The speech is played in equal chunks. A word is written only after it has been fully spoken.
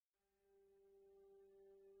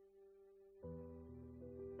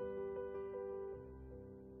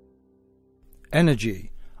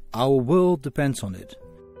Energy. Our world depends on it.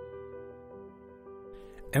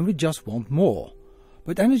 And we just want more.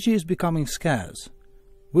 But energy is becoming scarce.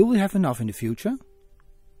 Will we have enough in the future?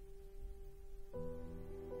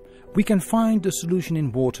 We can find the solution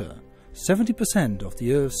in water. 70% of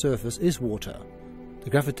the Earth's surface is water. The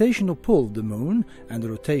gravitational pull of the Moon and the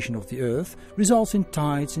rotation of the Earth results in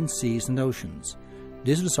tides in seas and oceans.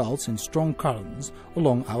 This results in strong currents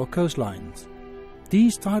along our coastlines.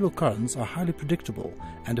 These tidal currents are highly predictable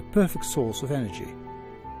and a perfect source of energy.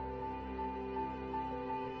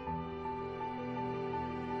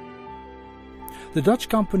 The Dutch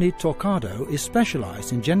company Tidal is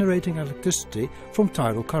specialized in generating electricity from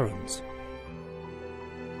tidal currents.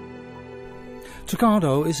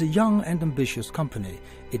 Tidal is a young and ambitious company.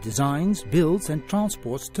 It designs, builds and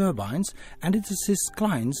transports turbines, and it assists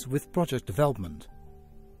clients with project development.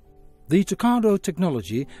 The Tidal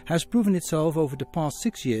technology has proven itself over the past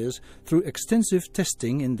 6 years through extensive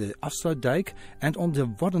testing in the Afsluitdijk and on the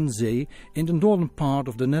Waddenzee in the northern part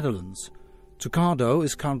of the Netherlands. Tidal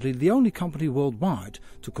is currently the only company worldwide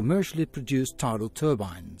to commercially produce tidal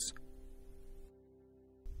turbines.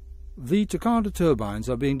 The Tidal turbines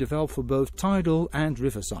are being developed for both tidal and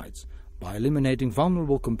river sites. By eliminating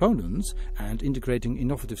vulnerable components and integrating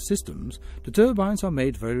innovative systems, the turbines are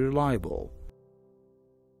made very reliable.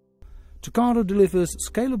 Tidal delivers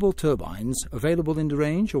scalable turbines available in the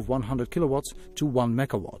range of 100 kilowatts to 1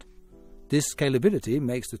 megawatt. This scalability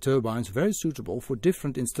makes the turbines very suitable for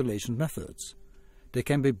different installation methods. They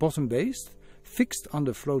can be bottom-based, fixed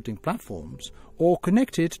under floating platforms, or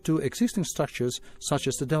connected to existing structures such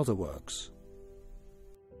as the delta works.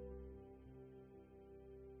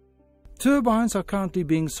 Turbines are currently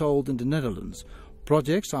being sold in the Netherlands.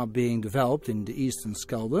 Projects are being developed in the Eastern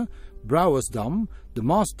Schelde, Brouwersdam, the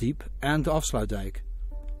Maasdiep and the Afsluitdijk.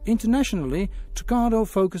 Internationally, Tidal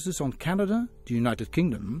focuses on Canada, the United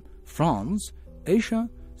Kingdom, France, Asia,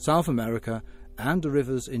 South America and the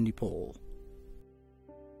rivers in Nepal.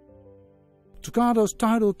 Tidal's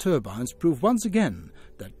tidal turbines prove once again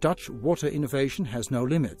that Dutch water innovation has no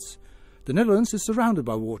limits. The Netherlands is surrounded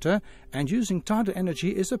by water and using tidal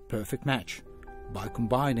energy is a perfect match. By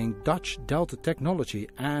combining Dutch delta technology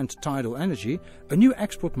and tidal energy, a new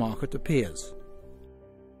export market appears.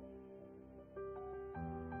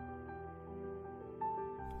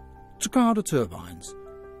 Tidal turbines.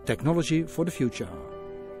 Technology for the future.